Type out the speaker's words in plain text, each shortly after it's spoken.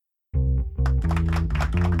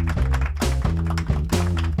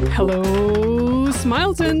Hello,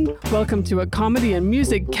 Smileton. Welcome to a comedy and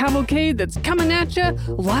music cavalcade that's coming at you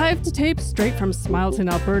live to tape straight from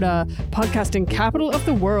Smileton, Alberta, podcasting capital of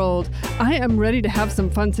the world. I am ready to have some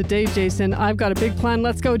fun today, Jason. I've got a big plan.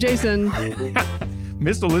 Let's go, Jason.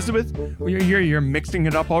 Miss Elizabeth, you're mixing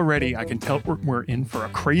it up already. I can tell we're in for a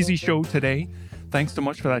crazy show today. Thanks so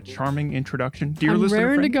much for that charming introduction. Dear I'm listener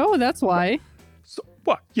raring friend, to go, that's why. So,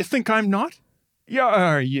 what, you think I'm not?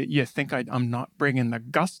 Yeah, you think I'm not bringing the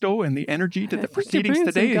gusto and the energy to the proceedings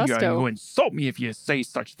today? You're going to insult me if you say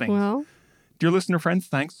such things. Well, dear listener friends,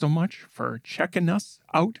 thanks so much for checking us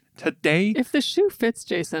out today. if the shoe fits,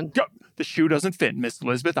 Jason. Yeah, the shoe doesn't fit, Miss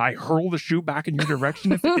Elizabeth. I hurl the shoe back in your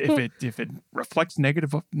direction if it reflects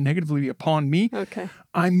negatively upon me. Okay.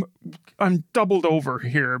 I'm doubled over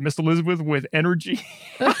here, Miss Elizabeth, with energy.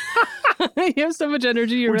 You have so much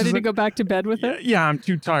energy, you're ready to go back to bed with it? Yeah, I'm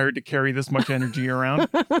too tired to carry this much energy around.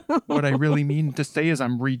 What I really mean to say is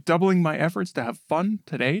I'm redoubling my efforts to have fun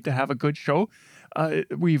today, to have a good show.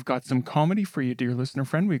 We've got some comedy for you, dear listener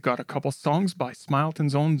friend. We've got a couple songs by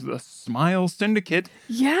Smileton's own The Smile Syndicate.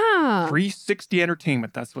 Yeah. 360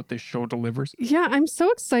 entertainment. That's what this show delivers. Yeah, I'm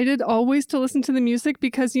so excited always to listen to the music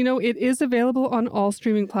because, you know, it is available on all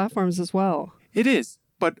streaming platforms as well. It is.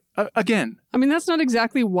 But again, I mean, that's not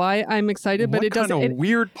exactly why I'm excited, but it does. What kind of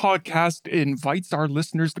weird podcast invites our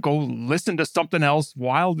listeners to go listen to something else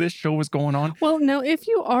while this show is going on? Well, now, if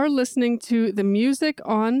you are listening to the music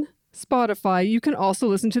on Spotify, you can also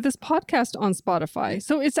listen to this podcast on Spotify.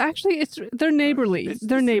 So they're neighborly.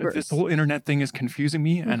 They're neighbors. This whole internet thing is confusing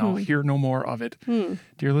me, and I'll hear no more of it.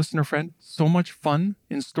 Dear listener friend, so much fun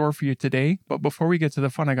in store for you today. But before we get to the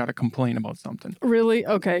fun, I got to complain about something. Really?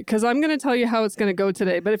 Okay, because I'm going to tell you how it's going to go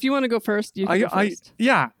today. But if you want to go first, you can go first.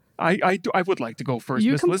 I would like to go first,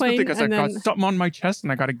 Miss Elizabeth, because I've got something on my chest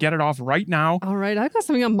and I got to get it off right now. All right, I've got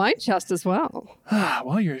something on my chest as well.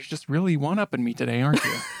 Well, you're just really one-upping me today, aren't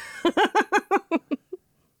you?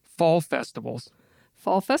 Fall festivals.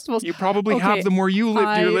 Fall festivals. You probably have them where you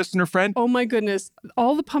live, dear listener friend. Oh my goodness.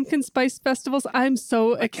 All the pumpkin spice festivals, I'm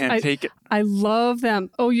so excited. I can't take it. I love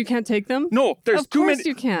them. Oh, you can't take them? No, there's too many. Of course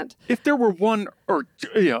you can't. If there were one or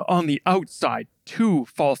on the outside, 2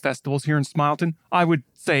 fall festivals here in Smileton, I would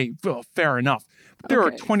say, well, fair enough. There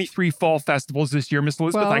are 23 fall festivals this year, Miss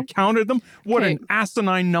Elizabeth. I counted them. What an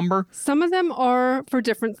asinine number. Some of them are for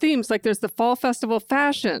different themes. Like there's the Fall Festival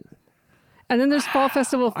Fashion. And then there's Fall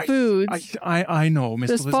Festival Foods. I know,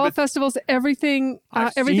 Miss Elizabeth. There's Fall Festivals, everything.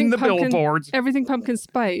 I've everything seen the pumpkin, billboards. Everything pumpkin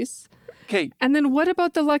spice. Okay. And then what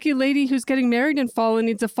about the lucky lady who's getting married in fall and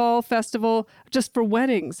needs a fall festival just for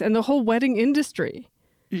weddings and the whole wedding industry?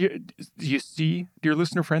 You see, dear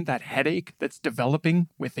listener friend, that headache that's developing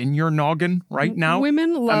within your noggin right now?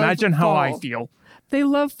 Women love Imagine how fall. I feel. They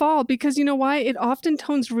love fall because you know why? It often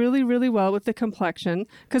tones really, really well with the complexion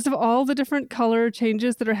because of all the different color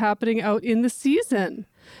changes that are happening out in the season.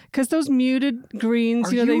 Because those muted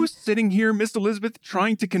greens, Are you sitting here, Miss Elizabeth,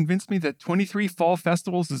 trying to convince me that 23 fall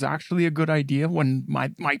festivals is actually a good idea when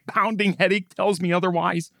my pounding headache tells me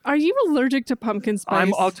otherwise? Are you allergic to pumpkin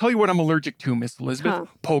spice? I'll tell you what I'm allergic to, Miss Elizabeth.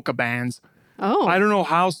 Polka bands. Oh. I don't know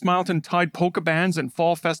how Smileton tied polka bands and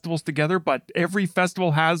fall festivals together, but every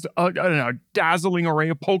festival has a dazzling array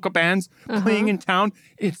of polka bands playing in town.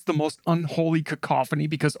 It's the most unholy cacophony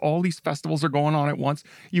because all these festivals are going on at once.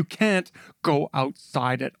 You can't go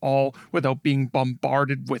outside at all without being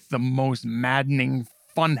bombarded with the most maddening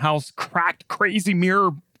funhouse, cracked, crazy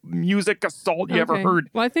mirror music assault you ever heard.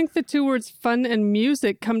 Well, I think the 2 words fun and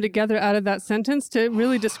music come together out of that sentence to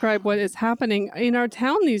really describe what is happening in our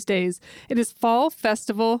town these days. It is fall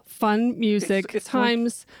festival, fun music it's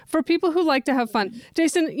times for people who like to have fun.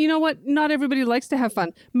 Jason, you know what? Not everybody likes to have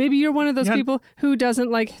fun. Maybe you're one of those people who doesn't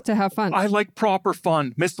like to have fun. I like proper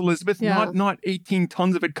fun, Miss Elizabeth, not 18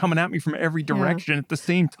 tons of it coming at me from every direction at the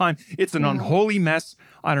same time. It's an unholy mess.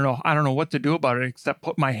 I don't know what to do about it except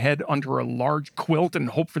put my head under a large quilt and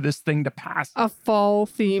hope for this thing to pass. A fall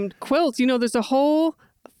themed quilt. You know, there's a whole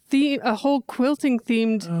quilting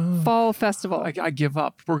themed fall festival. I give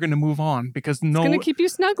up. We're going to move on because it's going to keep you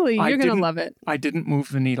snuggly. You're going to love it. I didn't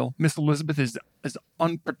move the needle. Miss Elizabeth is as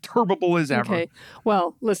unperturbable as ever. Okay.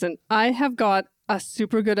 Well, listen, I have got a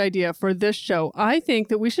super good idea for this show. I think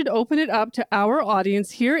that we should open it up to our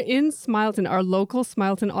audience here in Smileton, our local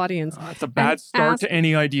Smileton audience. That's a bad start to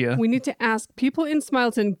any idea. We need to ask people in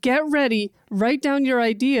Smileton, get ready, write down your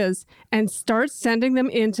ideas and start sending them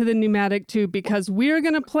into the pneumatic tube, because we're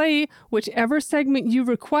going to play whichever segment you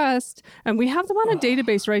request. And we have them on a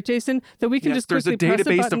database, right, Jason? That we can just quickly press a button.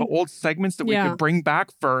 There's a database of old segments that we could bring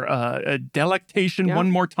back for a delectation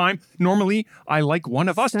one more time. Normally, I like one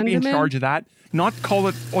of us to be in charge of that. Not call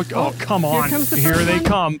it, come on. Here they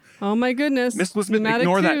come. Oh, my goodness. Miss Elizabeth,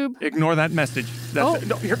 ignore that message.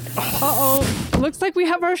 Looks like we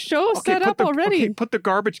have our show set up already. Okay, put the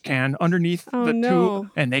garbage can underneath the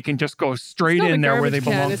tube, and they can just go straight in there where they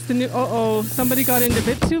belong. It's the new, somebody got in a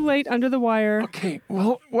bit too late under the wire. Okay,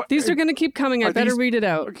 well. These are going to keep coming. I better read it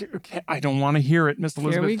out. Okay, I don't want to hear it, Miss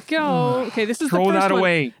Elizabeth. Here we go. Okay, this is the first one. Throw that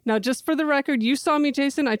away. Now, just for the record, you saw me,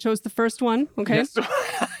 Jason. I chose the first one, okay? Yes.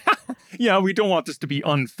 Yeah, we don't want this to be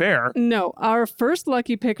unfair. No, our first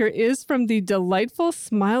lucky picker is from the delightful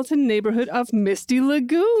Smileton neighborhood of Misty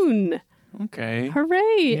Lagoon. Okay.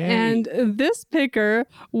 Hooray. Yay. And this picker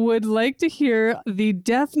would like to hear the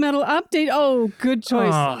death metal update. Oh, good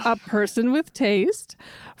choice. A person with taste.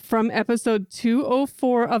 From episode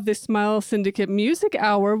 204 of the Smile Syndicate Music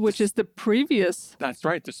Hour, which is the previous. That's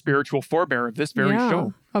right, the spiritual forebear of this very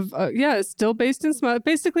show. It's still based in Smile.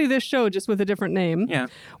 Basically, this show, just with a different name. Yeah.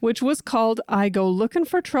 Which was called I Go Looking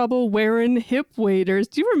for Trouble Wearing Hip Waders.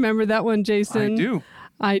 Do you remember that one, Jason? I do.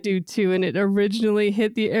 I do too. And it originally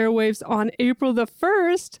hit the airwaves on April the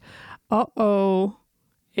 1st.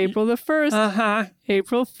 April the 1st.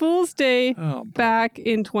 April Fool's Day back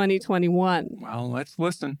in 2021. Well, let's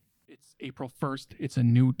listen. It's April 1st. It's a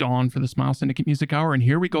new dawn for the Smile Syndicate Music Hour. And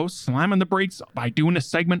here we go, slamming the brakes by doing a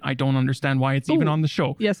segment. I don't understand why it's even on the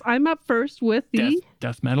show. Yes, I'm up first with the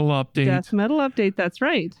Death Metal Update. Death Metal Update, that's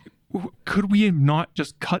right. Could we have not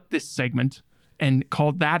just cut this segment and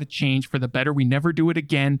called that a change for the better? We never do it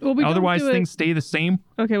again. Well, otherwise, things stay the same.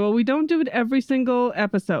 Okay, well, we don't do it every single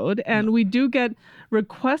episode, and we do get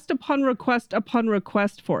request upon request upon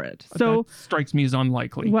request for it. So that strikes me as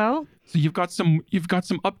unlikely. Well, so you've got some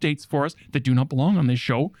updates for us that do not belong on this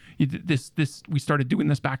show. We started doing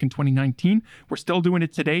this back in 2019. We're still doing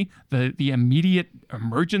it today. The immediate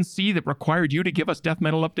emergency that required you to give us death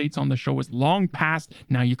metal updates on the show is long past.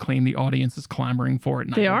 Now you claim the audience is clamoring for it,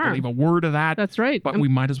 and I don't believe a word of that. That's right. But we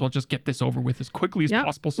might as well just get this over with as quickly as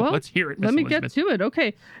possible. So let's hear it, Miss Let me Elizabeth. get to it.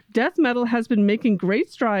 Okay. Death metal has been making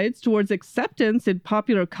great strides towards acceptance in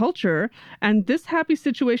popular culture, and this happy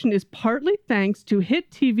situation is partly thanks to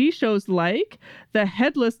hit TV shows like The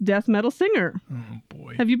Headless Death Metal Singer. Oh,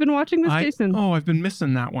 boy. Have you been watching this, Jason? Oh, I've been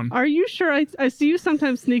missing that one. Are you sure? I see you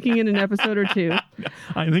sometimes sneaking in an episode or two.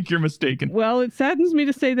 I think you're mistaken. Well, it saddens me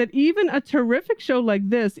to say that even a terrific show like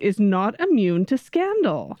this is not immune to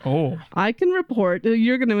scandal. Oh. I can report,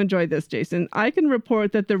 you're going to enjoy this, Jason. I can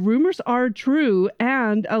report that the rumors are true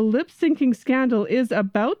and a lip-syncing scandal is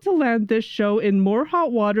about to land this show in more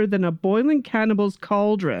hot water than a boiling cannibal's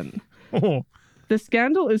cauldron. Oh. The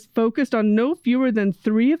scandal is focused on no fewer than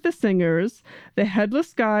 3 of the singers: the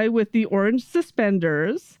headless guy with the orange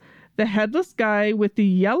suspenders, the headless guy with the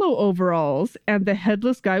yellow overalls, and the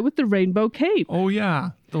headless guy with the rainbow cape. Oh, yeah.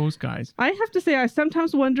 Those guys. I have to say, I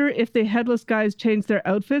sometimes wonder if the headless guys change their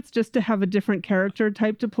outfits just to have a different character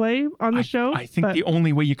type to play on the show. I think the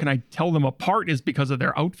only way you can tell them apart is because of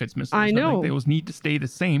their outfits, Miss Elizabeth. I know. Those need to stay the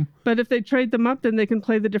same. But if they trade them up, then they can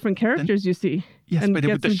play the different characters, you see. Yes,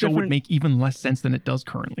 but the show would make even less sense than it does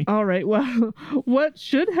currently. All right, well, what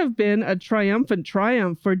should have been a triumphant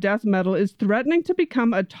triumph for death metal is threatening to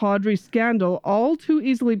become a tawdry scandal all too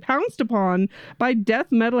easily pounced upon by death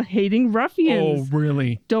metal hating ruffians. Oh,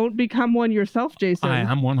 really? Don't become one yourself, Jason. I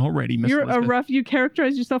am one already, Miss Elizabeth. You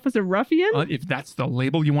characterize yourself as a ruffian? If that's the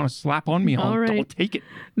label you want to slap on me, I'll take it.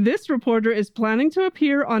 This reporter is planning to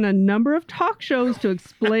appear on a number of talk shows to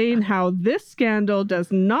explain how this scandal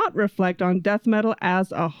does not reflect on death metal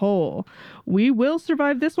as a whole. We will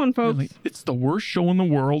survive this one, folks. Really? It's the worst show in the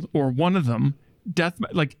world, or one of them.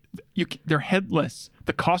 They're headless.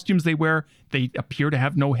 The costumes they wear, they appear to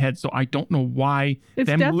have no head. So I don't know why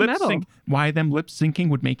them lip syncing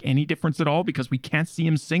would make any difference at all, because we can't see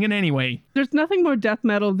him singing anyway. There's nothing more death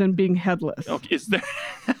metal than being headless. Okay, is there?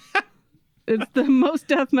 It's the most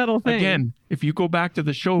death metal thing. Again, if you go back to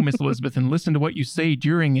the show, Miss Elizabeth, and listen to what you say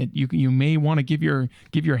during it, you may want to give your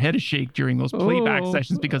head a shake during those playback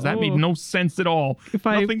sessions, because that made no sense at all. If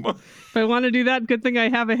I want to do that, good thing I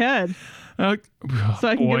have a head. So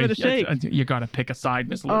I can give it a shake. You got to pick a side,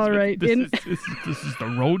 Miss Elizabeth. All right. This is the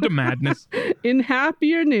road to madness. In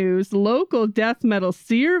happier news, local death metal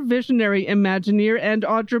seer, visionary, imagineer, and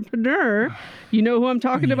entrepreneur, you know who I'm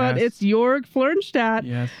talking about? It's Jörg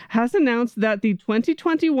Flernstadt, has announced that the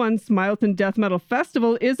 2021 Smileton Death Metal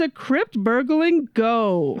Festival is a crypt burgling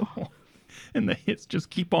go. And the hits just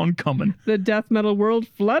keep on coming. The death metal world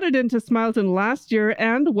flooded into Smileton last year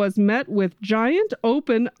and was met with giant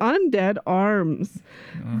open undead arms.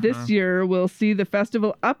 This year will see the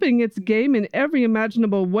festival upping its game in every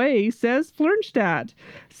imaginable way, says Flernstadt.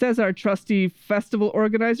 Says our trusty festival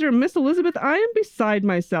organizer, Miss Elizabeth, I am beside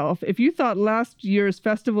myself. If you thought last year's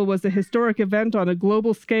festival was a historic event on a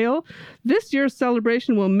global scale, this year's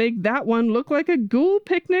celebration will make that one look like a ghoul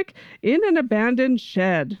picnic in an abandoned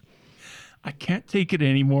shed. I can't take it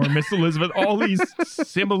anymore, Miss Elizabeth. All these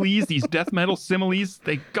similes, these death metal similes,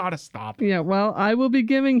 they gotta stop. Yeah, well,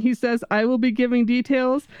 he says, I will be giving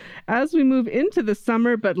details as we move into the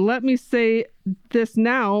summer, but let me say this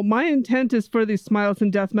now. My intent is for the Smileton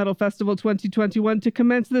Death Metal Festival 2021 to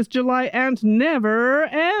commence this July and never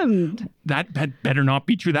end. That better not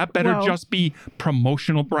be true. That better just be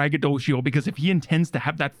promotional braggadocio, because if he intends to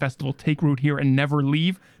have that festival take root here and never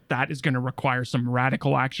leave, that is going to require some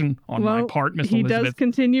radical action on my part, Miss Elizabeth. He does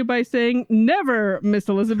continue by saying, never, Miss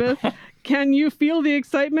Elizabeth. Can you feel the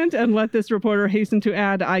excitement? And let this reporter hasten to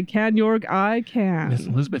add, I can, Jorg, I can. Miss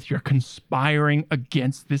Elizabeth, you're conspiring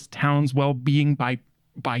against this town's well-being by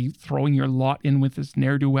throwing your lot in with this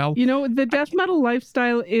ne'er-do-well. You know, the death metal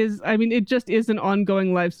lifestyle it just is an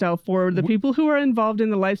ongoing lifestyle for the people who are involved in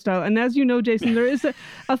the lifestyle. And as you know, Jason, there is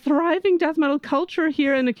a thriving death metal culture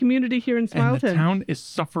here and a community here in Smileton. And the town is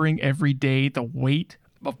suffering every day the weight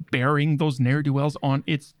of bearing those ne'er-do-wells on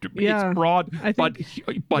its broad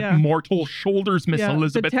but mortal shoulders, Miss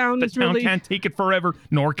Elizabeth. The town can't take it forever,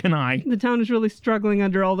 nor can I. The town is really struggling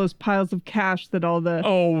under all those piles of cash that all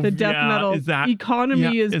the death metal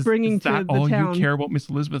economy is bringing to the town. Is that all you care about, Miss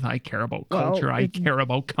Elizabeth? I care about culture. I care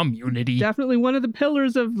about community. Definitely one of the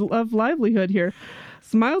pillars of livelihood here.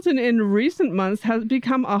 Smileton in recent months has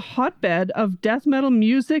become a hotbed of death metal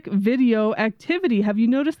music video activity. Have you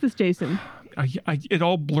noticed this, Jason? It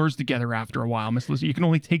all blurs together after a while, Miss Lizzie. You can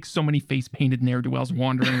only take so many face-painted ne'er-do-wells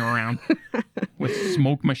wandering around with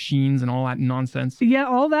smoke machines and all that nonsense. Yeah,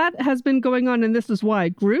 all that has been going on, and this is why.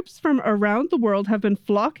 Groups from around the world have been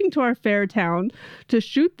flocking to our fair town to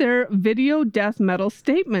shoot their video death metal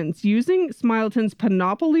statements, using Smileton's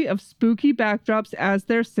panoply of spooky backdrops as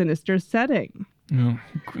their sinister setting. No,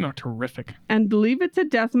 not terrific. And leave it to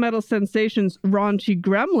death metal sensations Raunchy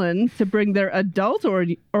Gremlin to bring their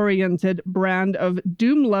adult-oriented brand of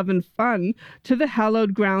doom love and fun to the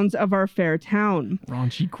hallowed grounds of our fair town.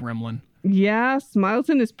 Raunchy Gremlin. Yeah,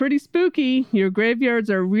 Smileton is pretty spooky. Your graveyards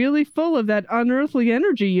are really full of that unearthly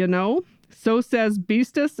energy, you know. So says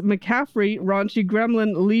Beastus McCaffrey, Raunchy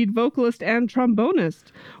Gremlin lead vocalist and trombonist.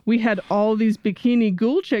 We had all these bikini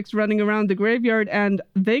ghoul chicks running around the graveyard, and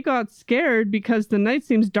they got scared because the night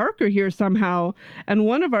seems darker here somehow. And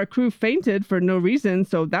one of our crew fainted for no reason,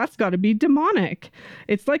 so that's got to be demonic.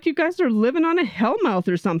 It's like you guys are living on a hellmouth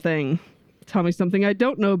or something. Tell me something I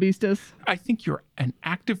don't know, Beastus. I think you're an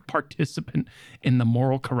active participant in the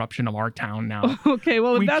moral corruption of our town now. Okay,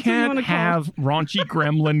 well, if that's what you want to call it. We can't have Raunchy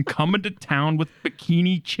Gremlin coming to town with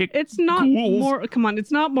bikini chick It's not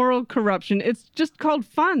it's not moral corruption. It's just called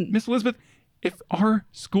fun. Miss Elizabeth, if our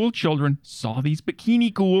school children saw these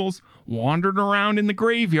bikini ghouls wandering around in the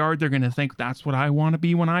graveyard, they're going to think that's what I want to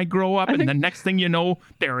be when I grow up. And the next thing you know,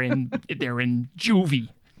 they're in juvie.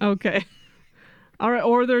 Okay. All right,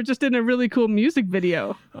 or they're just in a really cool music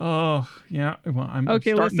video. Oh, yeah. Well, I'm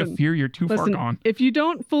starting to fear you're too far gone. If you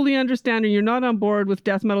don't fully understand or you're not on board with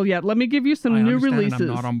death metal yet, let me give you some new releases. I'm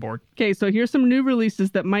not on board. Okay, so here's some new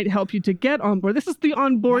releases that might help you to get on board. This is the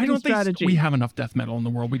onboarding strategy. We have enough death metal in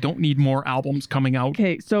the world. We don't need more albums coming out.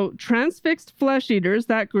 Okay, so Transfixed Flesh Eaters,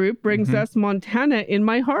 that group, brings us Montana in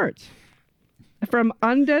My Heart. From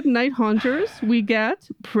Undead Night Haunters, we get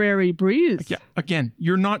Prairie Breeze. Yeah, again,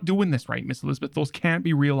 you're not doing this right, Miss Elizabeth. Those can't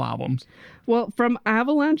be real albums. Well, from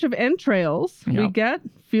Avalanche of Entrails, we get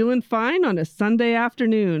Feeling Fine on a Sunday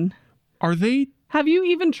Afternoon. Are they? Have you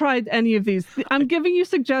even tried any of these? I'm giving you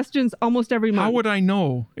suggestions almost every month. How would I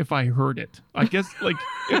know if I heard it? I guess,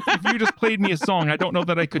 if you just played me a song, I don't know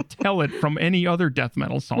that I could tell it from any other death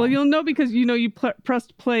metal song. Well, you'll know because, you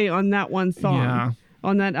pressed play on that one song. Yeah.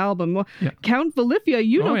 On that album. Well, Count Valifia,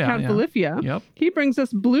 Count Valifia. Yep. He brings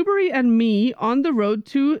us Blueberry and Me on the road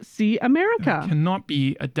to see America. It cannot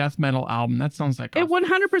be a death metal album. That sounds like it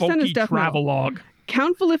 100% is death travelogue. Metal.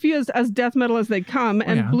 Count Valifia is as death metal as they come,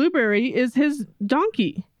 and Blueberry is his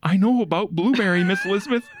donkey. I know about Blueberry, Miss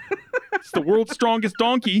Elizabeth. It's the world's strongest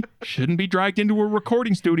donkey. Shouldn't be dragged into a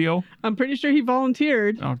recording studio. I'm pretty sure he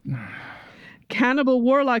volunteered. Oh. Cannibal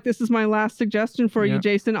Warlock, this is my last suggestion for you,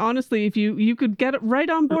 Jason. Honestly, if you could get it right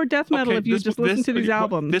on board death metal if you just listen to these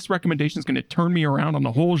albums. This recommendation is going to turn me around on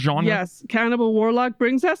the whole genre. Yes, Cannibal Warlock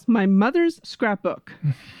brings us My Mother's Scrapbook.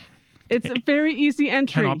 It's a very easy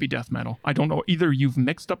entry. Cannot be death metal. I don't know. Either you've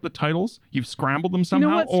mixed up the titles, you've scrambled them You somehow,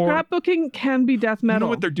 know what? or Scrapbooking can be death you metal. know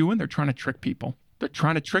what they're doing? They're trying to trick people. They're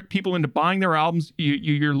trying to trick people into buying their albums.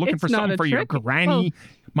 You're looking It's for not something a for your trick. granny.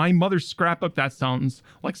 My mother's scrapbook, that sounds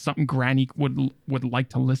like something granny would like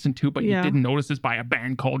to listen to, but Yeah. you didn't notice is by a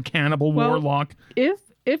band called Cannibal Well, Warlock.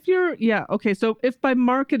 If you're okay, so if by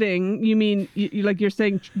marketing you mean like you're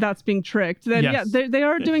saying that's being tricked, then Yes. they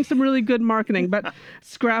are doing some really good marketing. But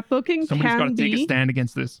scrapbooking Somebody's got to can take a be stand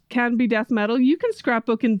against death metal. You can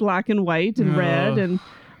scrapbook in black and white and red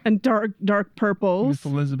and dark purples Miss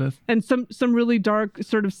Elizabeth. and some really dark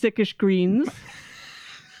sort of sickish greens.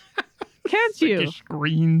 Can't you? Sickish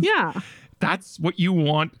greens. Yeah. That's what you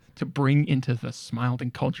want to bring into the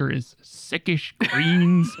Smileton culture is sickish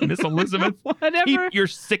greens, Miss Elizabeth. Whatever. Keep your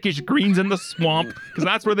sickish greens in the swamp because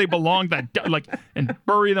that's where they belong. And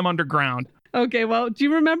bury them underground. Okay, well, do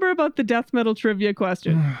you remember about the death metal trivia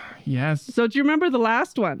question? Yes. So do you remember the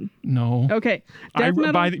last one? No. Okay. Death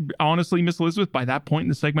metal. Honestly, Miss Elizabeth, by that point in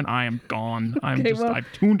the segment, I am gone. I've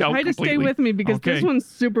tuned out Try to completely. stay with me because this one's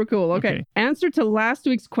super cool. Okay. Answer to last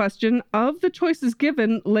week's question. Of the choices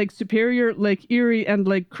given, Lake Superior, Lake Erie, and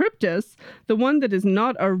Lake Cryptus, the one that is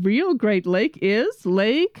not a real Great Lake is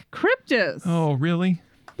Lake Cryptus. Oh, really?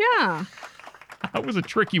 Yeah. That was a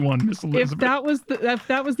tricky one, Miss Elizabeth. If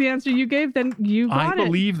that was the answer you gave, then you got it. I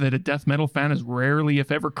believe that a death metal fan has rarely,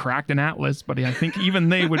 if ever, cracked an atlas, but I think even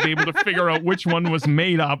they would be able to figure out which one was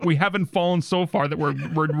made up. We haven't fallen so far that we're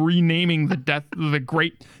renaming the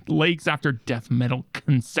Great Lakes after death metal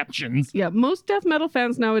conceptions. Yeah, most death metal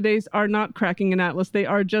fans nowadays are not cracking an atlas. They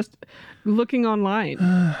are just looking online,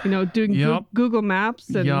 doing Yep. Google Maps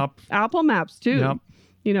and Yep. Apple Maps too.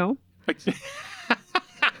 Yep.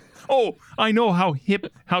 Oh, I know how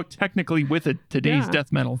technically with it today's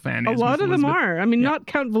death metal fan is. A lot Miss of them Elizabeth. are. I mean, not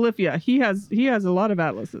Count Valifia. He has a lot of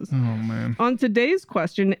atlases. Oh, man. On today's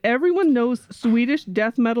question, everyone knows Swedish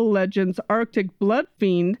death metal legends Arctic Blood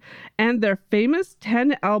Fiend and their famous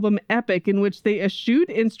 10-album epic in which they eschewed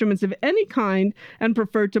instruments of any kind and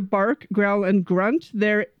preferred to bark, growl, and grunt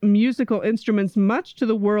their musical instruments much to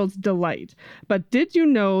the world's delight. But did you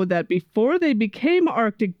know that before they became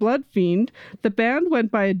Arctic Blood Fiend, the band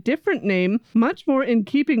went by a different name, much more in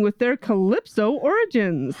keeping with their Calypso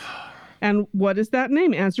origins? And what is that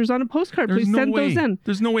name? Answers on a postcard. Please send those in.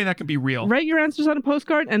 There's no way that can be real. Write your answers on a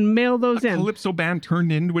postcard and mail those in. Calypso band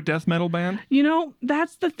turned into a death metal band?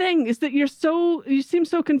 That's the thing, is that you seem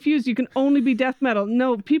so confused. You can only be death metal.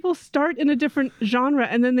 No, people start in a different genre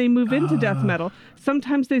and then they move into death metal.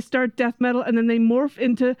 Sometimes they start death metal and then they morph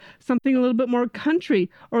into something a little bit more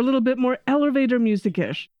country or a little bit more elevator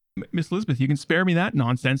music-ish. Miss Elizabeth, you can spare me that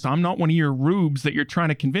nonsense. I'm not one of your rubes that you're trying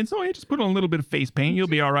to convince. Oh, yeah, just put on a little bit of face paint. You'll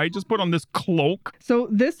be all right. Just put on this cloak. So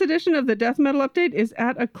this edition of the Death Metal Update is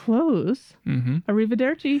at a close. Mm-hmm.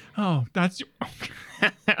 Arrivederci. Oh, that's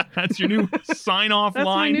your new sign-off That's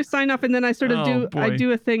line? my new sign-off, and then I sort of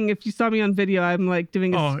do a thing. If you saw me on video, I'm like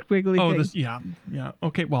doing a squiggly thing. Yeah.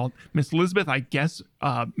 Okay, well, Miss Elizabeth, I guess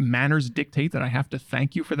manners dictate that I have to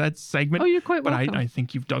thank you for that segment. Oh, you're quite welcome. But I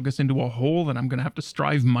think you've dug us into a hole that I'm going to have to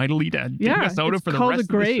strive mightily to dig us out of for the rest of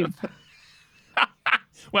the show. It's called a grave.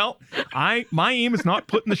 Well, my aim is not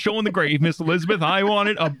putting the show in the grave, Miss Elizabeth. I want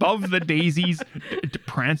it above the daisies,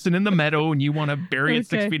 prancing in the meadow, and you want to bury it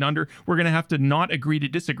 6 feet under. We're going to have to not agree to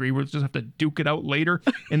disagree. We'll just have to duke it out later.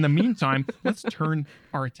 In the meantime, let's turn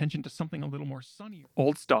our attention to something a little more sunny.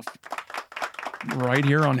 Old stuff. Right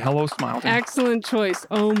here on Hello Smileton. Excellent choice.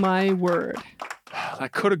 Oh, my word.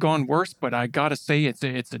 That could have gone worse, but I gotta say it's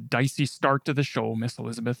a dicey start to the show, Miss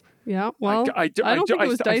Elizabeth. Yeah, well, I don't think it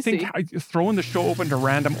was dicey. I think throwing the show open to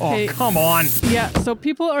random. Oh, Hey. come on! Yeah, so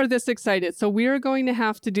people are this excited, so we are going to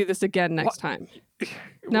have to do this again next time.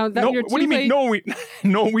 Now that No, you're too what do you mean? late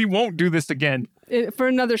No, we won't do this again. for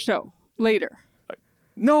another show later.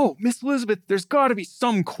 No, Miss Elizabeth, there's got to be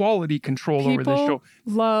some quality control over this show.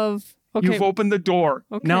 People love. Okay, You've opened the door.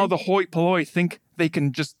 Okay. Now the hoi polloi think they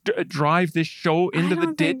can just drive this show into the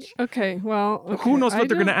ditch. Okay, well, Who knows what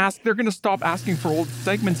they're going to ask? They're going to stop asking for old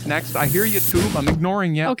segments next. I hear you, Tube. I'm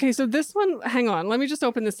ignoring you. Okay, so this one, hang on. Let me just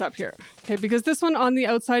open this up here. Okay, because this one on the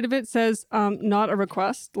outside of it says not a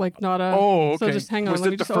request, like not a... Oh, okay. So just hang on. Was Let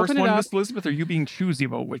me it the just first open it one, up. Miss Elizabeth, or are you being choosy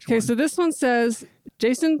about which one? Okay, so this one says,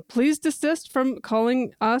 Jason, please desist from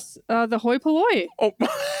calling us the hoi polloi. Oh.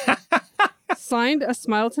 Signed, a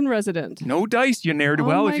Smileton resident. No dice, you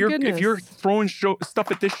ne'er-do-well. Oh, my if you're throwing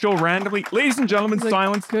stuff at this show randomly, ladies and gentlemen,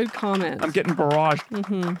 silence. Good comment. I'm getting barraged.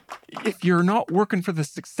 Mm-hmm. If you're not working for the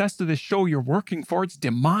success of this show, you're working for its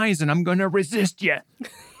demise, and I'm going to resist you.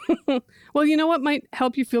 Well, you know what might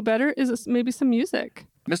help you feel better is maybe some music.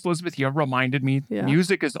 Miss Elizabeth, you reminded me, Yeah.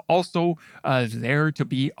 music is also there to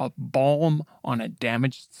be a balm on a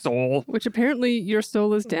damaged soul. Which apparently your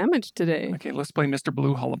soul is damaged today. Okay, let's play Mr.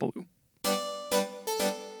 Blue Hullabaloo.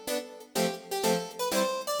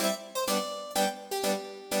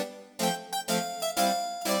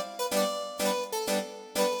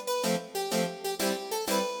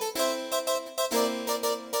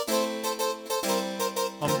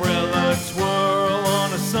 Umbrella twirl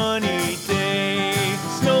on a sunny day,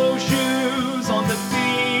 snowshoes on the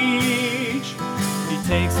beach. He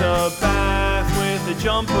takes a bath with a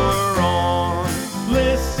jumper on.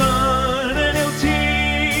 Listen and he'll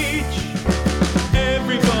teach.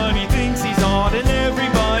 Everybody thinks he's odd and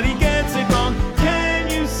everybody gets it wrong. Can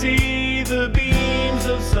you see the beams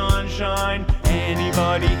of sunshine?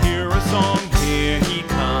 Anybody hear a song? Here he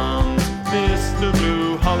comes, Mr.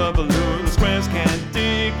 Blue Hullabaloo. The squares can't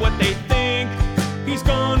dig what they think he's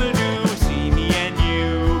gonna do. See me and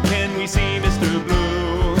you, can we see Mr.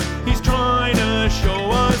 Blue? He's trying to show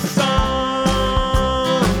us something.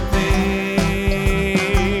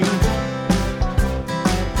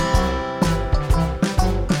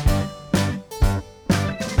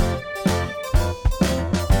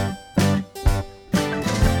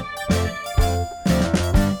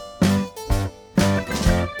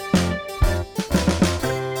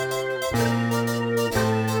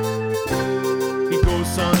 He goes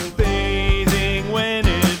sunbathing when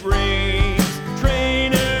it rains,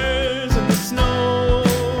 trainers in the snow.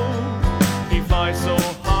 He flies so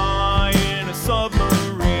high in a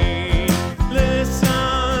submarine.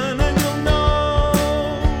 Listen and you'll know.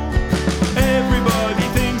 Everybody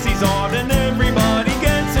thinks he's odd and everybody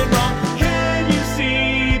gets it wrong. Can you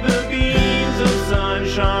see the beams of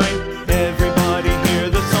sunshine? Everybody hear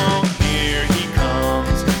the song. Here he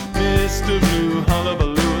comes, Mr. Blue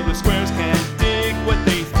Hullabaloo. The squares can't dig what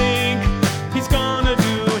they think he's gonna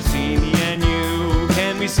do. See me and you,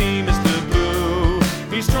 can we see Mr. Blue?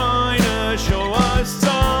 He's trying to show us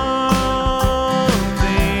something.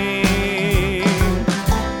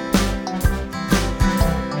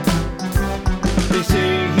 They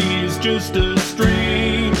say he's just a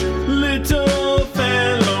strange little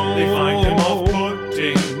fellow. They find him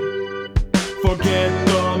off-putting. Forget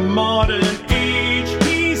the modern age,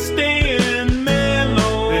 he's staying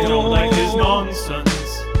mellow. They don't like his nonsense.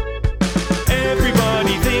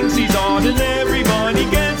 Everybody thinks he's odd and everybody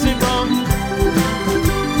gets it wrong.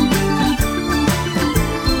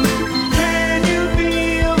 Can you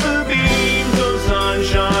feel the beams of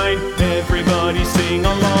sunshine? Everybody sing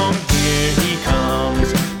along. Here he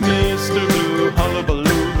comes, Mr. Blue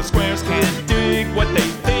Hullabaloo. The squares can't dig what they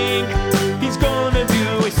think he's gonna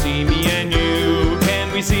do. See me and you,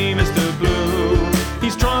 can we see Mr. Blue?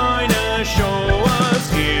 He's trying to show us.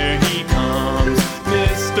 Here he comes,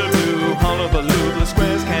 Mr. Blue Hullabaloo. The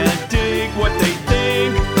squares can't dig what they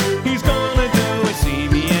think he's gonna do. See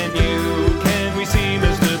me and you, can we see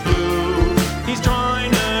Mr. Blue? He's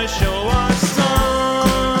trying to show us something.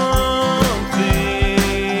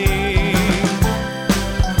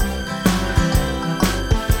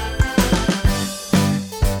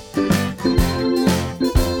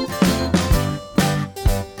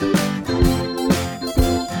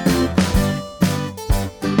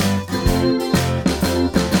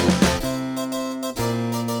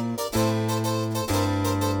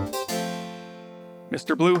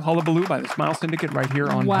 Mr. Blue Hullabaloo by the Smile Syndicate right here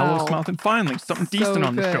on Wow. Hello Smile. And finally, something decent So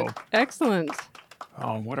on the good. show. Excellent.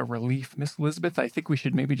 Oh, what a relief. Miss Elizabeth, I think we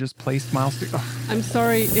should maybe just play Smile Syndicate. I'm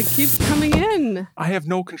sorry, it keeps coming in. I have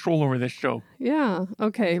no control over this show. Yeah.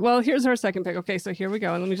 Okay. Well, here's our second pick. Okay, so here we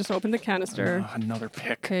go. And let me just open the canister. Another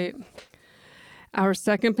pick. Okay. Our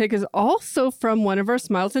second pick is also from one of our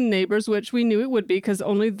Smileton neighbors, which we knew it would be because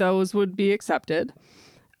only those would be accepted.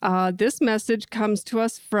 This message comes to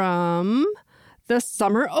us from the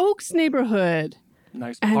Summer Oaks neighborhood.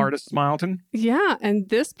 Nice part of Smileton. Yeah, and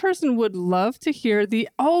this person would love to hear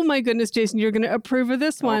oh my goodness, Jason, you're going to approve of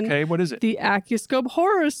this one. Okay, what is it? The Acuscope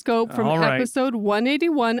Horoscope from All right. episode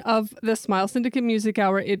 181 of the Smile Syndicate Music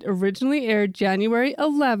Hour. It originally aired January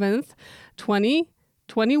 11th,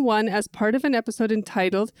 2021 as part of an episode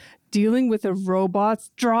entitled Dealing with a Robot's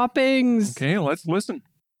Droppings. Okay, let's listen.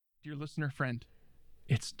 Dear listener friend,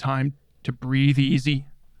 it's time to breathe easy.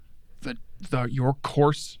 Your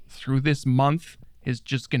course through this month is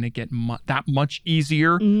just going to get that much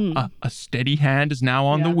easier. A steady hand is now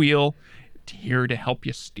on the wheel, here to help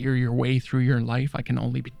you steer your way through your life. I can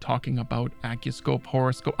only be talking about Acuscope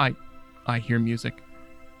Horoscope. I hear music.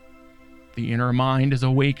 The inner mind is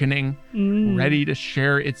awakening, ready to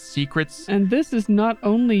share its secrets. And this is not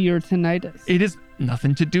only your tinnitus. It is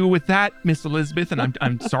Nothing to do with that, Miss Elizabeth, and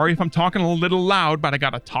I'm sorry if I'm talking a little loud, but I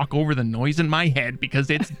gotta talk over the noise in my head because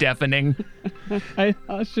it's deafening. I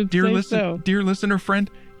should say so. Dear listener friend,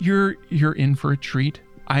 you're in for a treat.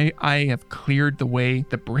 I have cleared the way,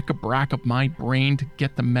 the bric-a-brac of my brain to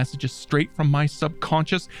get the messages straight from my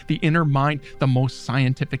subconscious, the inner mind, the most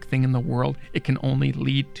scientific thing in the world. It can only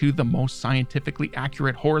lead to the most scientifically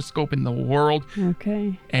accurate horoscope in the world.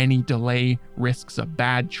 Okay. Any delay risks a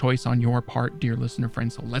bad choice on your part, dear listener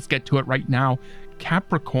friend. So let's get to it right now.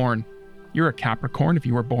 Capricorn. You're a Capricorn if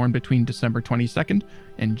you were born between December 22nd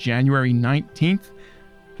and January 19th.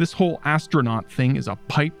 This whole astronaut thing is a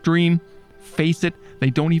pipe dream. Face it, they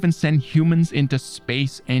don't even send humans into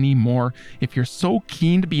space anymore. If you're so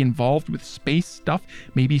keen to be involved with space stuff,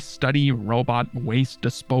 maybe study robot waste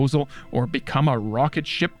disposal or become a rocket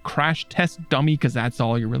ship crash test dummy, because that's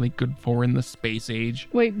all you're really good for in the space age.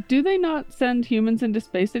 Wait, do they not send humans into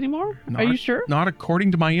space anymore? Are you sure? Not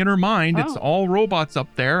according to my inner mind. Oh. It's all robots up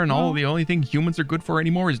there, and the only thing humans are good for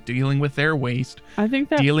anymore is dealing with their waste. I think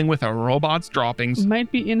that dealing with a robot's droppings.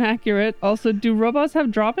 might be inaccurate. Also, do robots have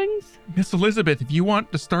droppings? Miss Elizabeth, if you want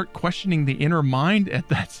to start questioning the inner mind,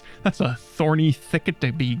 that's a thorny thicket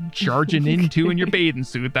to be charging into in your bathing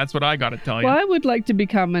suit. That's what I got to tell you. Well, I would like to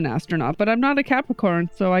become an astronaut, but I'm not a Capricorn,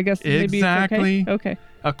 so I guess maybe Exactly. it's okay.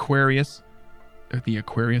 Aquarius. The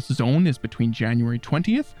Aquarius zone is between January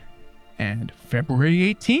 20th and February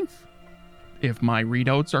 18th, if my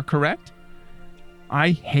readouts are correct.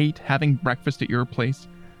 I hate having breakfast at your place.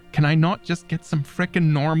 Can I not just get some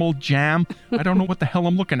frickin' normal jam? I don't know what the hell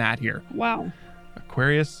I'm looking at here. Wow.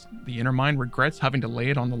 Aquarius, the inner mind regrets having to lay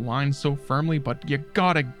it on the line so firmly, but you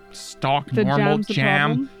gotta stock The normal jam's the jam.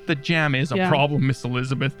 problem? The jam is a Yeah. problem, Miss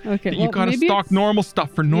Elizabeth. Okay, You well, gotta maybe stock it's- normal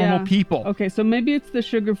stuff for normal Yeah. people. Okay, so maybe it's the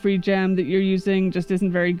sugar-free jam that you're using just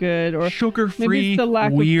isn't very good, or maybe Sugar-free, it's the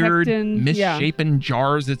lack weird, of pectin. misshapen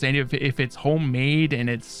jars. It's if it's homemade and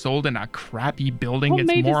it's sold in a crappy building,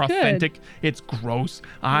 Homemade it's more is good. authentic. It's gross.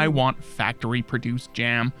 I want factory-produced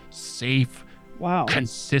jam, safe, Wow.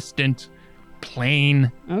 consistent,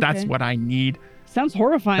 plain. That's Okay. what I need. Sounds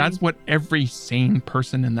horrifying. That's what every sane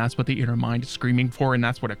person, and that's what the inner mind is screaming for, and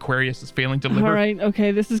that's what Aquarius is failing to deliver. All right,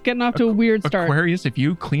 okay, this is getting off to a weird start. Aquarius, if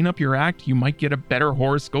you clean up your act, you might get a better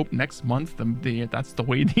horoscope next month. That's the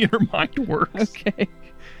way the inner mind works. Okay.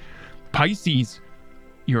 Pisces.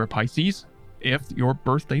 You're a Pisces. If your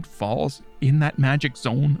birth date falls in that magic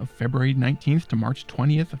zone of February 19th to March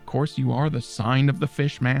 20th, of course, you are the sign of the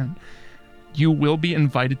fish man. You will be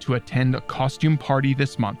invited to attend a costume party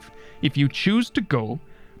this month. If you choose to go,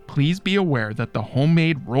 please be aware that the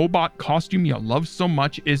homemade robot costume you love so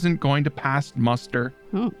much isn't going to pass muster.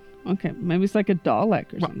 Oh, okay. Maybe it's like a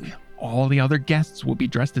Dalek or Well, something. all the other guests will be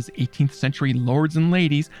dressed as 18th century lords and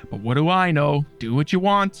ladies, but what do I know? Do what you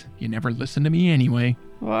want. You never listen to me anyway.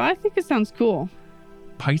 Well, I think it sounds cool.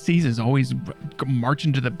 Pisces is always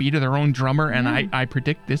marching to the beat of their own drummer, and Yeah. I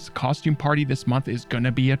predict this costume party this month is going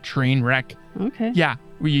to be a train wreck. Okay. Yeah,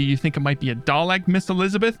 you think it might be a Dalek, Miss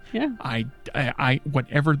Elizabeth? Yeah.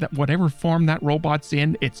 Whatever form that robot's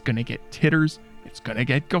in, it's gonna get titters, it's gonna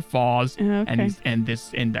get guffaws, Okay.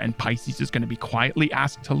 and Pisces is gonna be quietly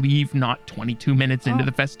asked to leave, not 22 minutes into Oh,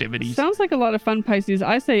 the festivities. Sounds like a lot of fun, Pisces.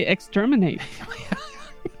 I say exterminate.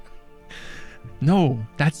 No,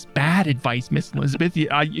 that's bad advice, Miss Elizabeth.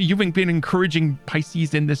 You've been encouraging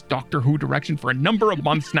Pisces in this Doctor Who direction for a number of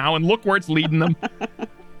months now, and look where it's leading them.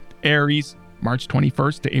 Aries, March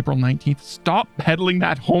 21st to April 19th. Stop peddling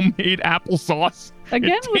that homemade applesauce.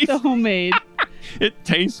 Again It with the tastes- homemade. It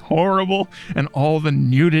tastes horrible, and all the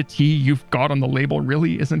nudity you've got on the label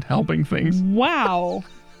really isn't helping things. Wow.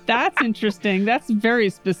 That's interesting. That's very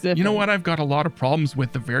specific. You know what? I've got a lot of problems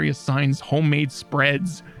with the various signs' homemade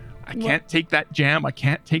spreads. I can't take that jam. I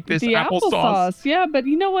can't take this The applesauce. Yeah, but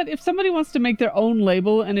you know what? If somebody wants to make their own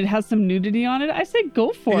label and it has some nudity on it, I say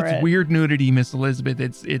go for it. It's weird nudity, Miss Elizabeth.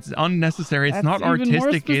 It's unnecessary. It's That's not even more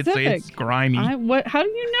artistic. It's specific. grimy. How do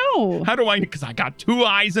you know? How do I? Because I got two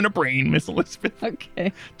eyes and a brain, Miss Elizabeth.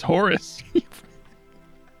 Okay. Taurus.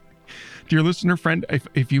 Dear listener friend,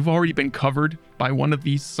 if you've already been covered by one of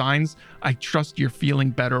these signs, I trust you're feeling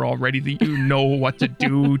better already, that you know what to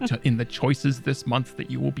do in the choices this month that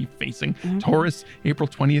you will be facing. Taurus, April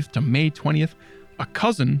 20th to May 20th. A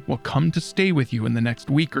cousin will come to stay with you in the next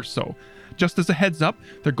week or so. Just as a heads up,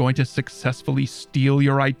 they're going to successfully steal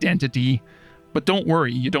your identity. But don't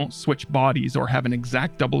worry, you don't switch bodies or have an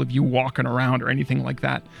exact double of you walking around or anything like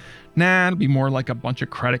that. Nah, it'll be more like a bunch of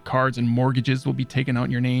credit cards and mortgages will be taken out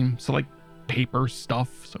in your name. So like paper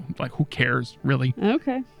stuff. So like, who cares, really?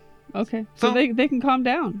 Okay. Okay. So So- they can calm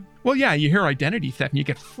down. Well, yeah, you hear identity theft and you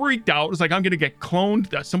get freaked out. It's like, I'm going to get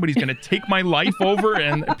cloned. That somebody's going to take my life over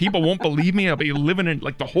and people won't believe me. I'll be living in,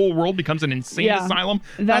 like, the whole world becomes an insane Yeah. asylum.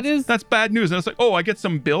 That's That's bad news. And it's like, oh, I get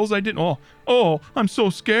some bills I didn't. Oh, I'm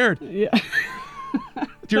so scared. Yeah.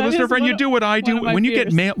 Dear That listener is friend, you one do what I do. of my When you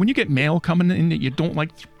get fears. mail coming in that you don't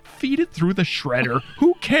like, feed it through the shredder.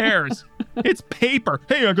 Who cares? It's paper.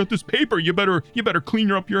 Hey, I got this paper. You better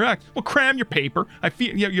clean up your act. Well, cram your paper. I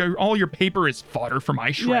feel all your paper is fodder for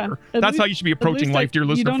my shredder. At That's least- how you should be at approaching least, life, like, dear You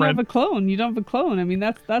listener don't friend. have a clone. You don't have a clone. I mean,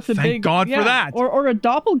 that's a Thank big God for that. Or a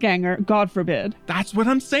doppelganger. God forbid. That's what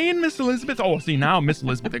I'm saying, Miss Elizabeth. Oh, see, now Miss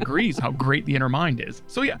Elizabeth agrees how great the inner mind is.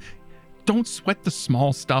 So yeah, don't sweat the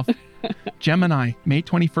small stuff. Gemini, May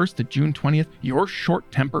 21st to June 20th, your short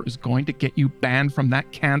temper is going to get you banned from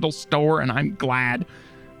that candle store, and I'm glad.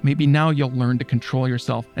 Maybe now you'll learn to control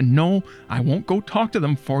yourself. And no, I won't go talk to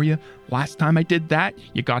them for you. Last time I did that,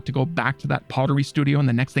 you got to go back to that pottery studio, and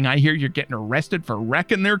the next thing I hear, you're getting arrested for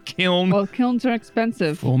wrecking their kiln. Well, kilns are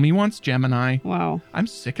expensive. Fool me once, Gemini. Wow. I'm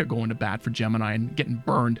sick of going to bat for Gemini and getting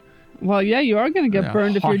burned. Well, yeah, you are going to get Yeah,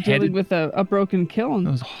 burned if you're hot-headed. dealing with a broken kiln.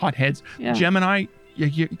 Those hotheads. Yeah. Gemini,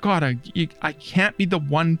 you gotta. I can't be the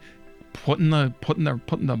one putting the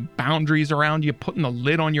boundaries around you, putting the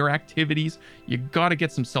lid on your activities. You gotta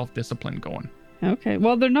get some self-discipline going. Okay.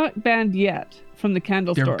 Well, they're not banned yet from the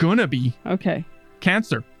candle They're store. gonna be. Okay.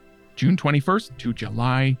 Cancer, June 21st to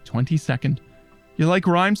July 22nd. You like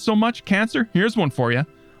rhymes so much, Cancer? Here's one for you.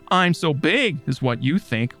 I'm so big is what you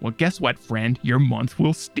think. Well, guess what, friend? Your month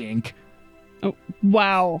will stink. Oh,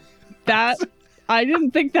 wow. That I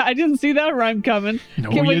didn't see that rhyme coming. No,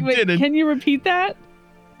 Wait, you didn't. Can you repeat that?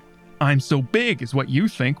 I'm so big is what you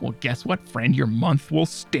think. Well, guess what, friend? Your month will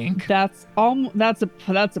stink. That's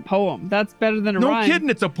a poem. That's better than a No rhyme. kidding,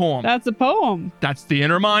 it's a poem. That's a poem. That's the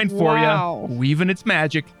inner mind for Wow. you. Weaving its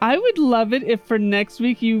magic. I would love it if for next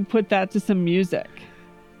week you put that to some music.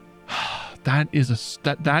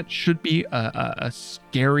 That should be a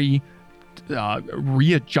scary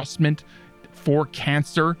readjustment for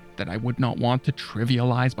Cancer that I would not want to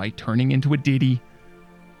trivialize by turning into a ditty.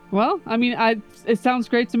 Well, I mean, it sounds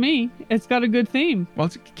great to me. It's got a good theme. Well,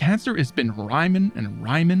 Cancer has been rhyming,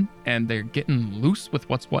 and they're getting loose with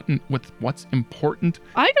what's important.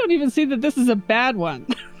 I don't even see that this is a bad one.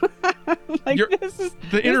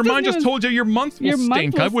 The inner mind just told you your month will your stink.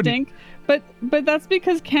 month will I wouldn't. stink. But that's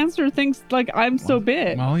because Cancer thinks like I'm so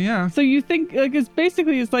big. Well, yeah. So you think like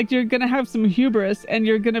it's like you're gonna have some hubris and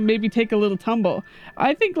you're gonna maybe take a little tumble.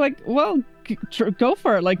 I think like go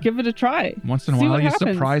for it. Like give it a try. Once in a See while, what you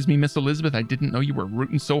happens. surprise me, Miss Elizabeth. I didn't know you were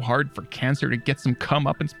rooting so hard for Cancer to get some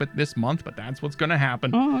comeuppance this month, but that's what's going to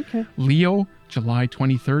happen. Oh, okay. Leo, July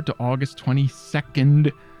 23rd to August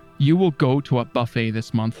 22nd. You will go to a buffet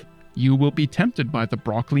this month. You will be tempted by the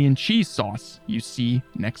broccoli and cheese sauce you see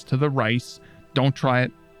next to the rice. Don't try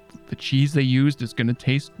it. The cheese they used is going to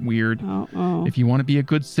taste weird. Oh. If you want to be a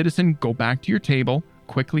good citizen, go back to your table,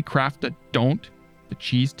 quickly craft a "don't the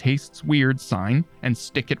cheese tastes weird" sign and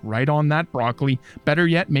stick it right on that broccoli. Better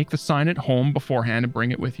yet, make the sign at home beforehand and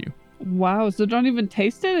bring it with you. Wow. So don't even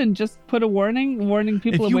taste it and just put a warning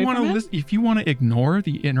people away from it? If you want to ignore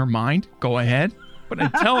the inner mind, go ahead. But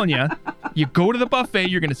I'm telling you, you go to the buffet,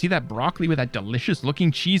 you're going to see that broccoli with that delicious looking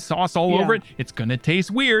cheese sauce all over it. It's going to taste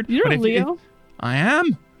weird. You're but a Leo. I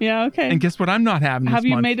am. Yeah, okay. And guess what I'm not having this Have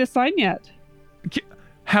you month? made a sign yet?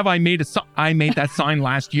 Have I made I made that sign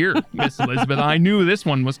last year, Miss Elizabeth. I knew this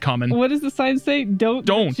one was coming. What does the sign say? Don't.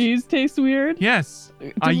 The cheese taste weird? Yes.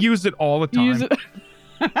 I use it all the time. Use it.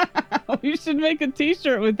 You should make a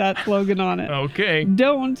t-shirt with that slogan on it. Okay.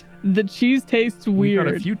 Don't. The cheese tastes We weird.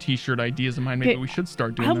 got a few t-shirt ideas in mind. Maybe we should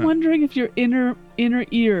start doing I'm that. wondering if your inner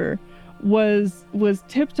ear was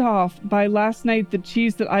tipped off by last night the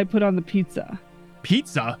cheese that I put on the pizza.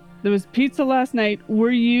 Pizza? There was pizza last night.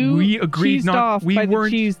 Were you We agreed cheesed not- off we by the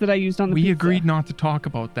weren't- cheese that I used on the pizza? We agreed not to talk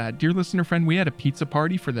about that. Dear listener friend, we had a pizza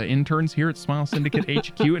party for the interns here at Smile Syndicate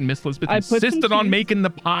HQ, and Miss Elizabeth I put some insisted on cheese. making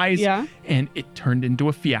the pies, Yeah. and it turned into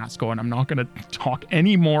a fiasco, and I'm not going to talk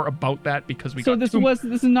any more about that because we So got this too...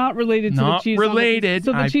 is not related to the Not cheese. related.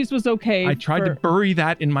 So the cheese was okay. I tried to bury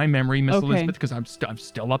that in my memory, Miss Okay. Elizabeth, because I'm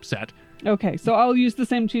still upset. Okay, so I'll use the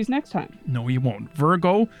same cheese next time. No, you won't.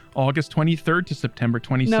 Virgo, August 23rd to September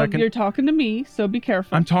 22nd. No, you're talking to me, so be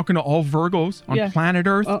careful. I'm talking to all Virgos on Yeah. planet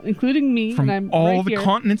Earth. Well, including me, From and I'm all right the here.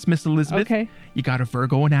 continents, Miss Elizabeth. Okay. You got a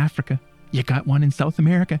Virgo in Africa. You got one in South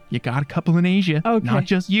America. You got a couple in Asia. Okay. Not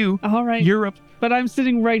just you. All right. Europe, But I'm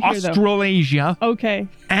sitting right here, though. Australasia, Okay.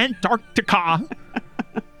 Antarctica.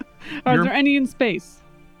 Are You're- there any in space?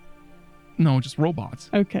 No, just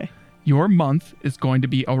robots. Okay. Your month is going to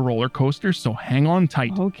be a roller coaster, so hang on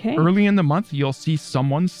tight. Okay. Early in the month, you'll see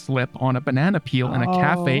someone slip on a banana peel in a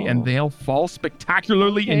cafe and they'll fall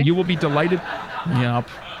spectacularly and you will be delighted. Yep.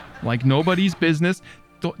 Like nobody's business.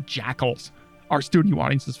 Jackals. Our studio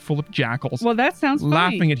audience is full of jackals. Well, that sounds funny.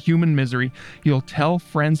 Laughing at human misery. You'll tell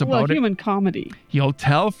friends about it. Human comedy. You'll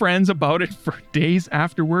tell friends about it for days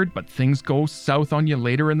afterward, but things go south on you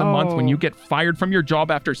later in the month when you get fired from your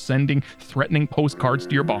job after sending threatening postcards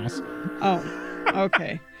to your boss. Oh,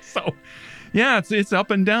 okay. So, yeah, it's up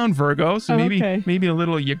and down, Virgo. So maybe a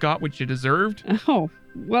little you got what you deserved. Oh,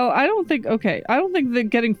 well, I don't think that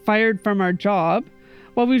getting fired from our job.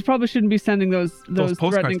 Well, we probably shouldn't be sending those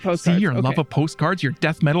threatening postcards. See your love of postcards, your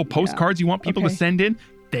death metal postcards you want people to send in?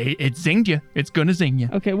 It zinged you. It's going to zing you.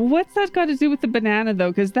 Okay, well, what's that got to do with the banana, though?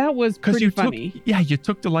 Because that was pretty funny. You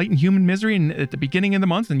took delight in human misery at the beginning of the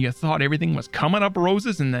month, and you thought everything was coming up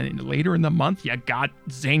roses, and then later in the month, you got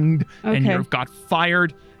zinged, and you got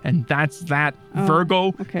fired, and that's that.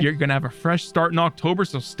 Virgo, you're going to have a fresh start in October,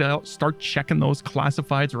 so start checking those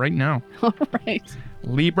classifieds right now. All right.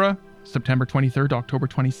 Libra, September 23rd to October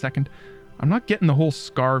 22nd. I'm not getting the whole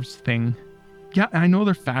scarves thing. Yeah, I know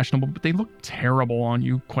they're fashionable, but they look terrible on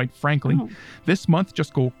you, quite frankly. Oh. This month,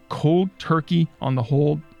 just go cold turkey on the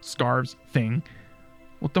whole scarves thing.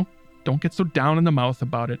 Well, don't get so down in the mouth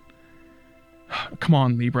about it. Come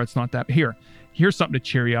on, Libra, it's not that. Here's something to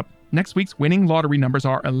cheer you up. Next week's winning lottery numbers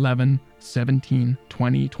are 11, 17,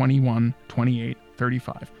 20, 21, 28,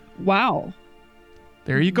 35. Wow.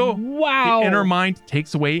 There you go. Wow. The inner mind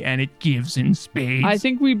takes away and it gives in spades. I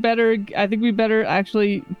think we better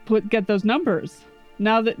actually get those numbers.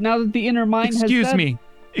 Now that the inner mind has Excuse said, me.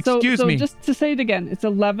 So just to say it again, it's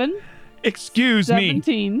 11. Excuse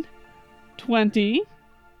 17, me. 20,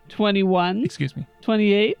 21. Excuse me.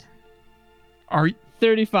 28.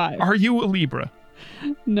 35. Are you a Libra?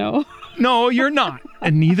 No. No, you're not.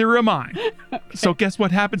 And neither am I. Okay. So guess what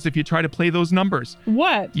happens if you try to play those numbers?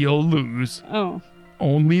 What? You'll lose. Oh.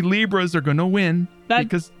 Only Libras are going to win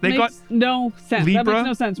because they got no sense. That makes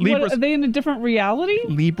no sense. What, are they in a different reality?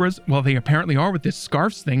 Libras, well, they apparently are with this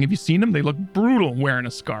scarves thing. Have you seen them? They look brutal wearing a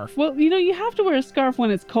scarf. Well, you have to wear a scarf when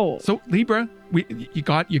it's cold. So Libra, you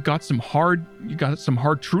got some hard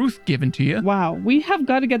truth given to you. Wow, we have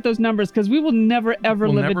got to get those numbers because we will never ever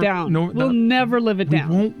live it down. We'll never live it down.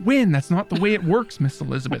 We won't win. That's not the way it works, Miss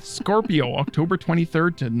Elizabeth. Scorpio, October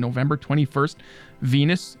 23rd to November 21st.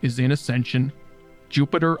 Venus is in ascension.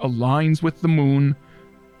 Jupiter aligns with the moon.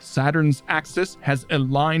 Saturn's axis has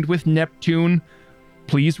aligned with Neptune.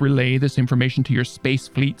 Please relay this information to your space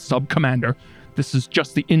fleet sub-commander. This is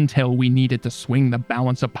just the intel we needed to swing the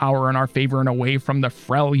balance of power in our favor and away from the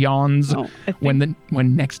Freljons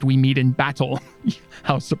when next we meet in battle.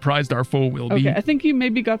 How surprised our foe will be. Okay, I think you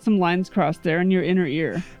maybe got some lines crossed there in your inner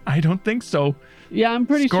ear. I don't think so. Yeah, I'm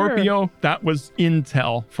pretty Scorpio, sure. That was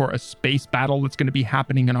intel for a space battle that's going to be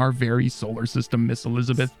happening in our very solar system, Miss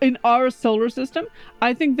Elizabeth. In our solar system?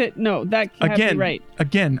 I think that can't be right.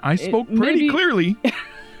 Again, I spoke pretty clearly.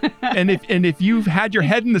 and if you've had your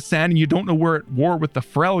head in the sand and you don't know we're at war with the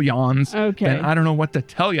Freljons, then I don't know what to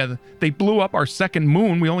tell you. They blew up our second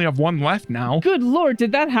moon. We only have one left now. Good Lord,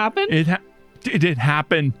 did that happen? It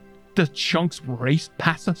happened. The chunks raced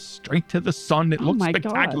past us straight to the sun. It looked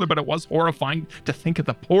spectacular, but it was horrifying to think of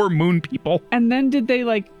the poor moon people. And then did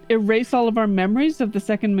they erase all of our memories of the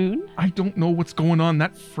second moon? I don't know what's going on.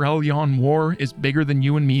 That Freljon war is bigger than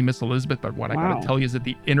you and me, Miss Elizabeth. But what I gotta tell you is that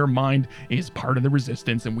the inner mind is part of the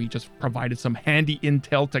resistance, and we just provided some handy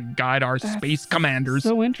intel to guide our space commanders.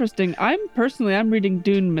 So interesting. I'm reading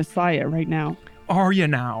Dune Messiah right now. Are you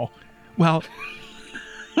now? Well...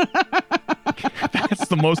 That's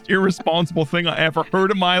the most irresponsible thing I ever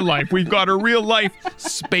heard in my life. We've got a real life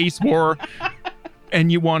space war, and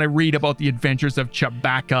you want to read about the adventures of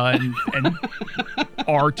Chewbacca and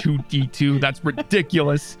R2-D2. That's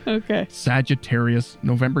ridiculous. Okay. Sagittarius,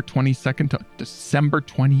 November 22nd to December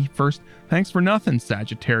 21st. Thanks for nothing,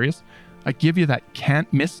 Sagittarius. I give you that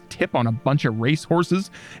can't miss tip on a bunch of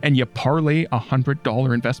racehorses, and you parlay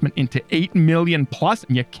 $100 investment into 8 million plus,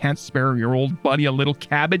 and you can't spare your old buddy a little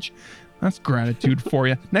cabbage. That's gratitude for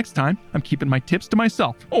you. Next time, I'm keeping my tips to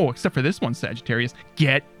myself. Oh, except for this one, Sagittarius.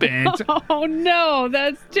 Get bent. Oh no,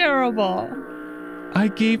 that's terrible. I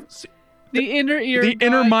gave the inner ear. The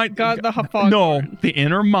inner mind got the foghorn. No, the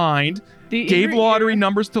inner mind gave lottery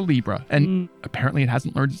numbers to Libra, and apparently it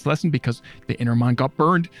hasn't learned its lesson because the inner mind got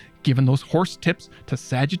burned, giving those horse tips to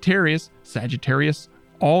Sagittarius.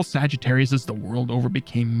 All Sagittariuses the world over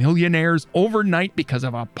became millionaires overnight because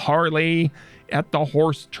of a parlay at the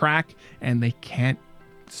horse track, and they can't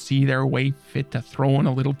see their way fit to throw in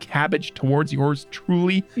a little cabbage towards yours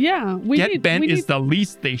truly. Yeah. Get bent is the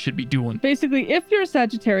least they should be doing. Basically, if you're a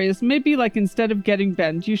Sagittarius, maybe like instead of getting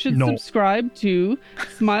bent, you should subscribe to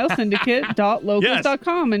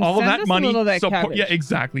smilesyndicate.locals.com and all send of that us money, a little of that support, cabbage. yeah,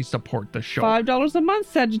 exactly. Support the show. $5 a month,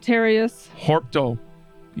 Sagittarius. Horpto.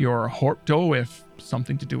 You're a Horpto if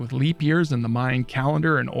something to do with leap years and the Mayan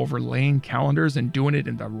calendar and overlaying calendars and doing it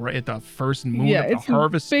in the first moon of the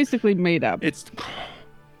harvest. It's basically made up. It's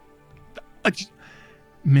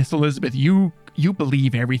Miss Elizabeth, you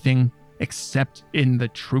believe everything except in the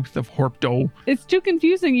truth of Horpdo. It's too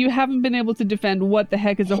confusing. You haven't been able to defend what the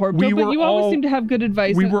heck is a Horpdo, but you always seem to have good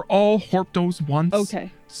advice. We were all Horpdos once.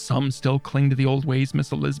 Okay. Some still cling to the old ways,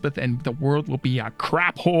 Miss Elizabeth, and the world will be a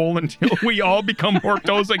crap hole until we all become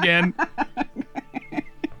Horpdos again.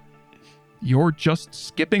 You're just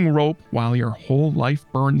skipping rope while your whole life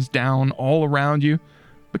burns down all around you.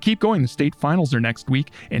 But keep going. The state finals are next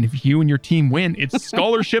week, and if you and your team win, it's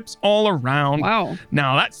scholarships all around. Wow.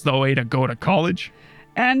 Now that's the way to go to college.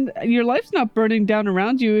 And your life's not burning down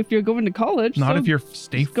around you if you're going to college. Not so if you're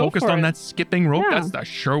stay focused on that skipping rope. Yeah. That's the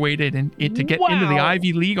sure way to get into the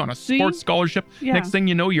Ivy League on a sports scholarship. Yeah. Next thing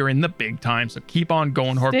you know, you're in the big time. So keep on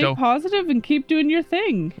going, Horpdo. Stay positive and keep doing your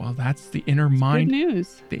thing. Well, that's the inner mind. Good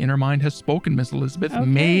news. The inner mind has spoken, Miss Elizabeth.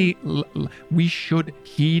 Okay. We should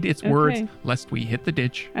heed its words, lest we hit the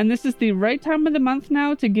ditch. And this is the right time of the month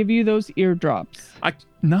now to give you those eardrops.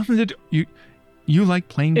 Nothing to do. You like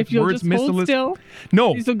playing with words, Miss Elizabeth? Still,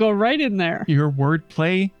 no. These will go right in there. Your word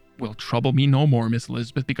play will trouble me no more, Miss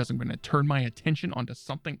Elizabeth, because I'm going to turn my attention onto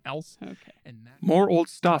something else. Okay. And more old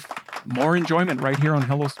stuff, more enjoyment right here on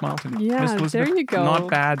Hello Smileton. Yeah, Miss Elizabeth, there you go. Not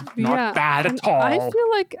bad. Not bad at all. I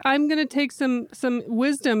feel like I'm going to take some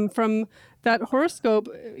wisdom from that horoscope,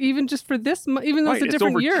 even just for this, even though it's a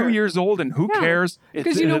different year. It's over 2 years old, and who cares?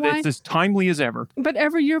 Because you know why? It's as timely as ever. But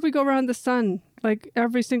every year we go around the sun, like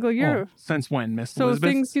every single year. Oh, since when, Miss so Elizabeth?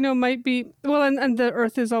 Things, might be, well, and the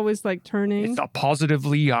Earth is always like turning. It's a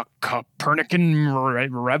positively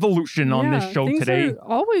Copernican revolution on this show today. Things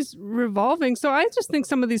are always revolving. So I just think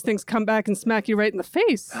some of these things come back and smack you right in the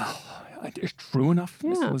face. It's true enough,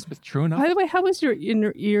 Miss Elizabeth. True enough. By the way, how is your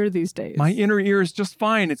inner ear these days? My inner ear is just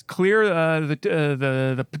fine. It's clear.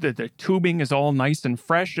 The tubing is all nice and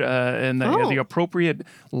fresh, and the appropriate.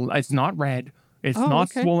 It's not red. It's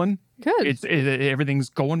not swollen. Good.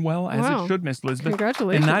 Everything's going well as it should, Miss Elizabeth.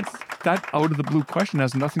 Congratulations. And that out of the blue question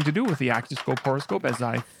has nothing to do with the Actiscope horoscope, as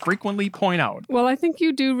I frequently point out. Well, I think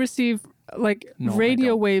you do receive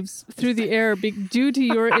radio waves through the air due to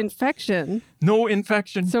your infection. No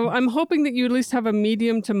infection. So I'm hoping that you at least have a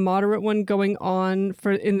medium to moderate one going on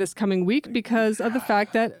in this coming week because of the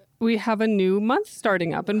fact that we have a new month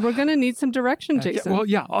starting up and we're going to need some direction, Jason.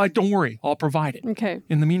 Don't worry. I'll provide it. Okay.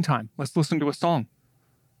 In the meantime, let's listen to a song.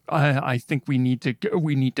 I think we need to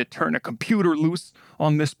turn a computer loose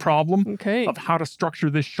on this problem of how to structure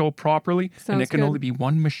this show properly. And it can only be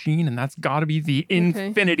one machine, and that's got to be the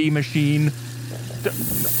Infinity Machine.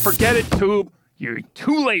 Forget it, Tube. You're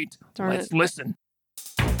too late. Let's listen.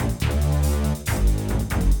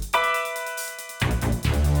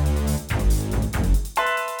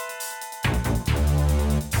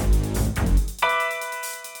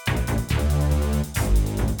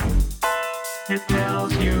 It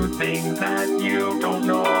tells you things that you don't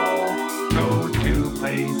know. Go to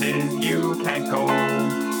places you can't go.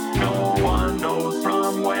 No one knows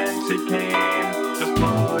from whence it came. Just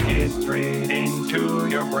plug it straight into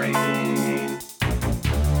your brain.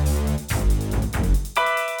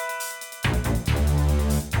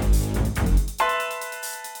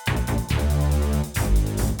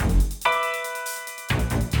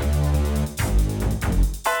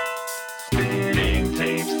 Spinning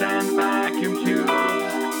tapes and vacuum tubes,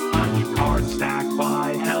 punch cards stacked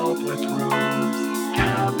by helpless rubes,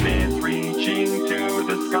 cabinets reaching to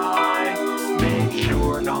the sky. Make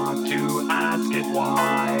sure not to ask it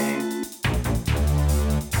why.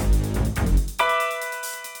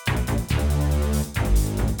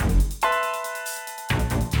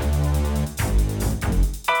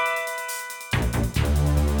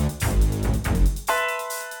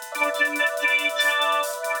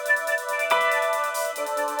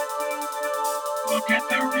 Look at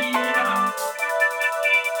the readout.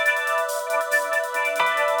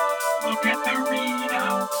 Look at the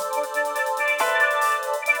readout.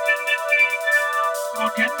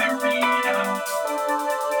 Look at the readout.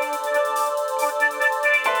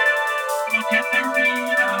 Look at the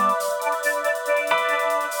readout.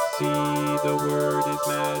 See, the word is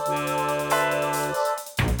madness.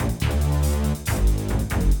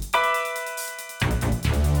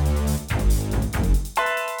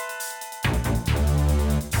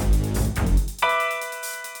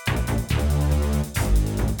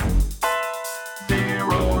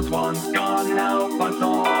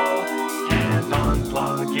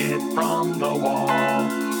 the wall.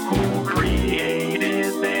 Who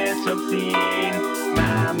created this obscene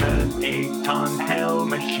mammoth 8-ton hell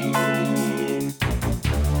machine?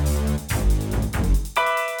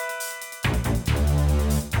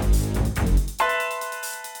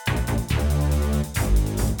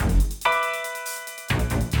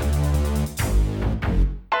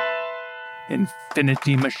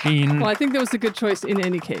 Infinity Machine. Well, I think that was a good choice in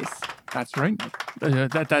any case. That's right.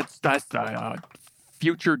 That's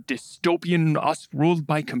future dystopian us ruled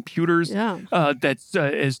by computers. Yeah. That's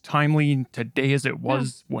as timely today as it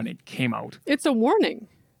was when it came out. It's a warning.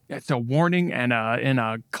 It's a warning and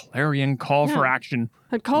a clarion call for action.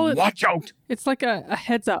 I'd call it. Watch out. It's like a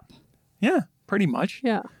heads up. Yeah, pretty much.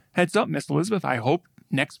 Yeah. Heads up, Miss Elizabeth. I hope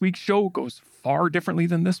next week's show goes far differently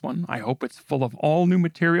than this one. I hope it's full of all new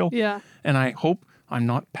material. Yeah. And I hope I'm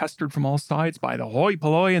not pestered from all sides by the hoi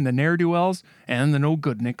polloi and the ne'er-do-wells and the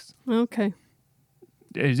no-goodniks. Okay.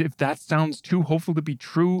 If that sounds too hopeful to be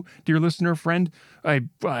true, dear listener friend, I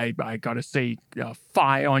gotta say,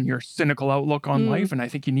 fie on your cynical outlook on life, and I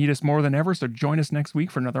think you need us more than ever. So join us next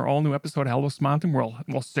week for another all-new episode of Hello Smileton, where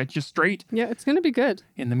we'll set you straight. Yeah, it's going to be good.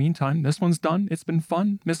 In the meantime, this one's done. It's been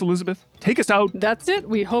fun. Miss Elizabeth, take us out. That's it.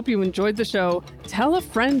 We hope you enjoyed the show. Tell a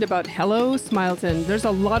friend about Hello Smileton. There's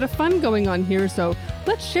a lot of fun going on here, so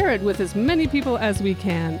let's share it with as many people as we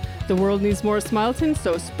can. The world needs more Smileton,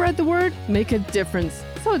 so spread the word, make a difference.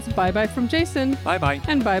 So it's bye-bye from Jason. Bye-bye.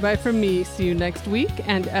 And bye-bye from me. See you next week.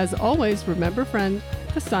 And as always, remember, friend,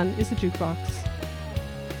 the sun is a jukebox.